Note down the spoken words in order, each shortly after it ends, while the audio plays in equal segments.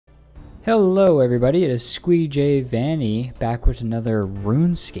Hello everybody, it is SQEE Jvanny back with another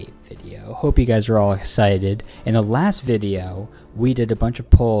RuneScape video. Hope you guys are all excited. In the last video, we did a bunch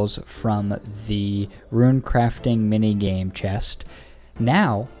of pulls from the rune crafting minigame chest.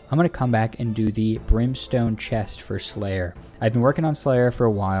 Now, I'm going to come back and do the Brimstone chest for Slayer. I've been working on Slayer for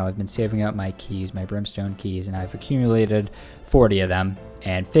a while. I've been saving up my keys, my Brimstone keys, and I've accumulated 40 of them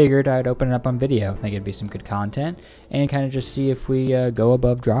and figured I'd open it up on video. I think it'd be some good content and kind of just see if we go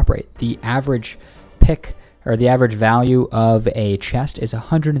above drop rate. The average pick or the average value of a chest is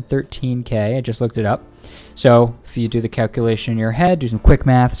 113k. I just looked it up. So if you do the calculation in your head, do some quick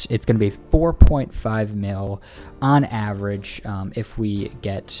maths, it's going to be 4.5 mil on average if we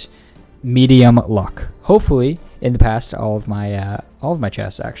get medium luck. Hopefully, in the past, all of my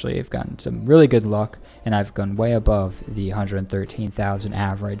chests actually have gotten some really good luck, and I've gone way above the 113,000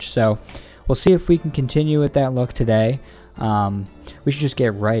 average. So we'll see if we can continue with that luck today. We should just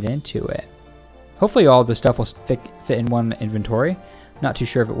get right into it. Hopefully, all of the stuff will fit in one inventory. Not too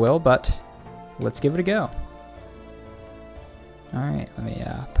sure if it will, but let's give it a go. All right, let me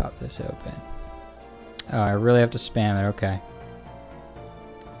pop this open. Oh, I really have to spam it. Okay.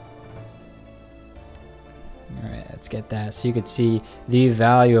 Alright, let's get that. So you can see the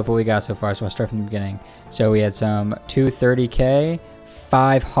value of what we got so far. So I'll start from the beginning. So we had some 230k,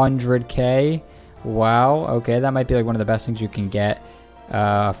 500k. Wow, okay, that might be like one of the best things you can get.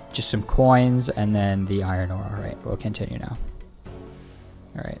 Just some coins and then the iron ore. Alright, we'll continue now.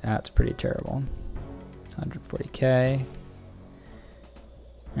 Alright, that's pretty terrible. 140k.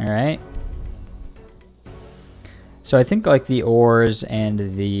 Alright. So I think like the ores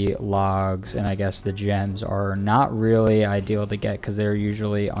and the logs and I guess the gems are not really ideal to get because they're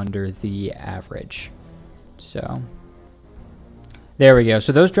usually under the average. So there we go.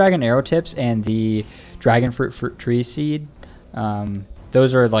 So those dragon arrow tips and the dragon fruit tree seed,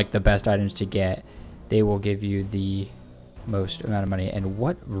 those are like the best items to get. They will give you the most amount of money. And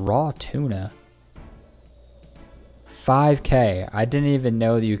what raw tuna? 5k. I didn't even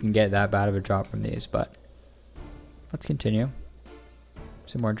know that you can get that bad of a drop from these, but let's continue.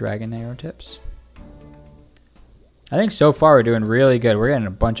 Some more dragon arrow tips. I think so far we're doing really good. We're getting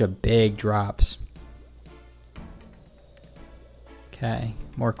a bunch of big drops. Okay,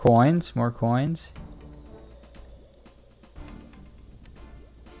 more coins, more coins.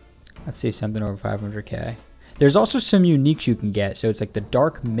 Let's see something over 500k. There's also some uniques you can get. So it's like the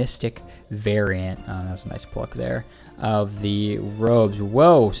Dark Mystic variant. Oh, that's a nice pluck there. Of the robes.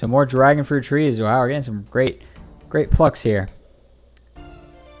 Whoa, some more dragon fruit trees. Wow, we're getting some great plucks here.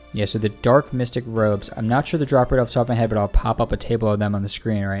 Yeah, so the Dark Mystic robes. I'm not sure the drop rate off the top of my head, but I'll pop up a table of them on the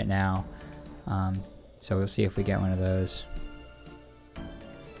screen right now. So we'll see if we get one of those.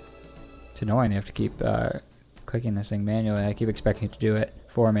 It's annoying. You have to keep clicking this thing manually. I keep expecting it to do it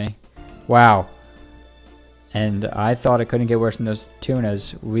for me. Wow. And I thought it couldn't get worse than those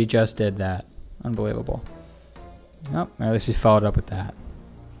tunas. We just did that. Unbelievable. Oh, or at least we followed up with that.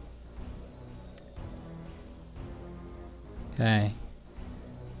 Okay.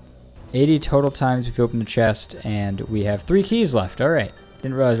 80 total times we've opened the chest, and we have 3 keys left. Alright.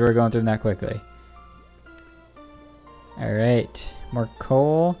 Didn't realize we were going through them that quickly. Alright. More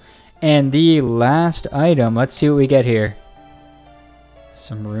coal. And the last item. Let's see what we get here.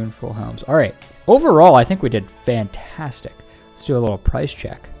 Some runeful helms. Alright. Overall, I think we did fantastic. Let's do a little price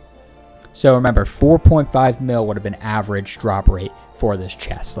check. So remember, 4.5 mil would have been average drop rate for this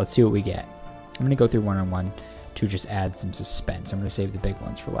chest. Let's see what we get. I'm going to go through one-on-one to just add some suspense. I'm going to save the big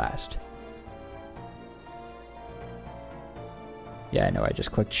ones for last. Yeah, I know I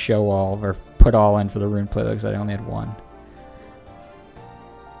just clicked show all or put all in for the rune play because I only had one.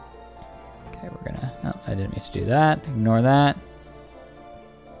 Okay, we're going to... No, I didn't mean to do that. Ignore that.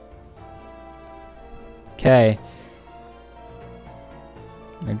 Okay.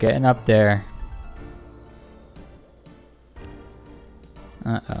 We're getting up there.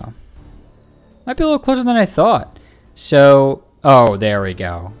 Uh-oh. Might be a little closer than I thought. So, oh, there we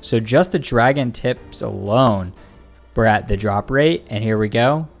go. So just the dragon tips alone, we're at the drop rate. And here we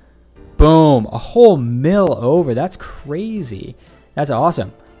go. Boom. A whole mil over. That's crazy. That's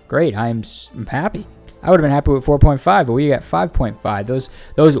awesome. Great. I'm happy. I would have been happy with 4.5, but we got 5.5.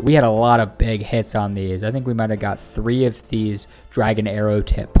 Those we had a lot of big hits on these. I think we might have got 3 of these dragon arrow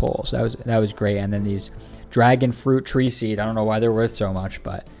tip pulls. That was great. And then these dragon fruit tree seed. I don't know why they're worth so much,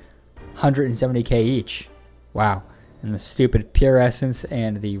 but 170k each. Wow. And the stupid pure essence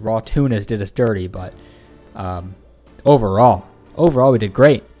and the raw tunas did us dirty, but overall we did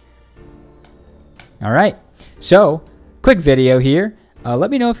great. All right. So, quick video here.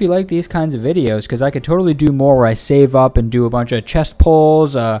 Let me know if you like these kinds of videos, because I could totally do more where I save up and do a bunch of chest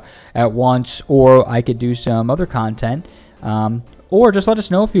pulls at once, or I could do some other content. Or just let us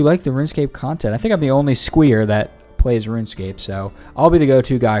know if you like the RuneScape content. I think I'm the only squeer that plays RuneScape, so I'll be the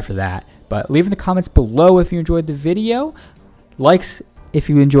go-to guy for that. But leave in the comments below if you enjoyed the video. Likes if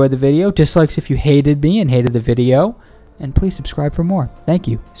you enjoyed the video. Dislikes if you hated me and hated the video. And please subscribe for more. Thank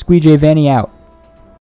you. SQEE Jvanny out.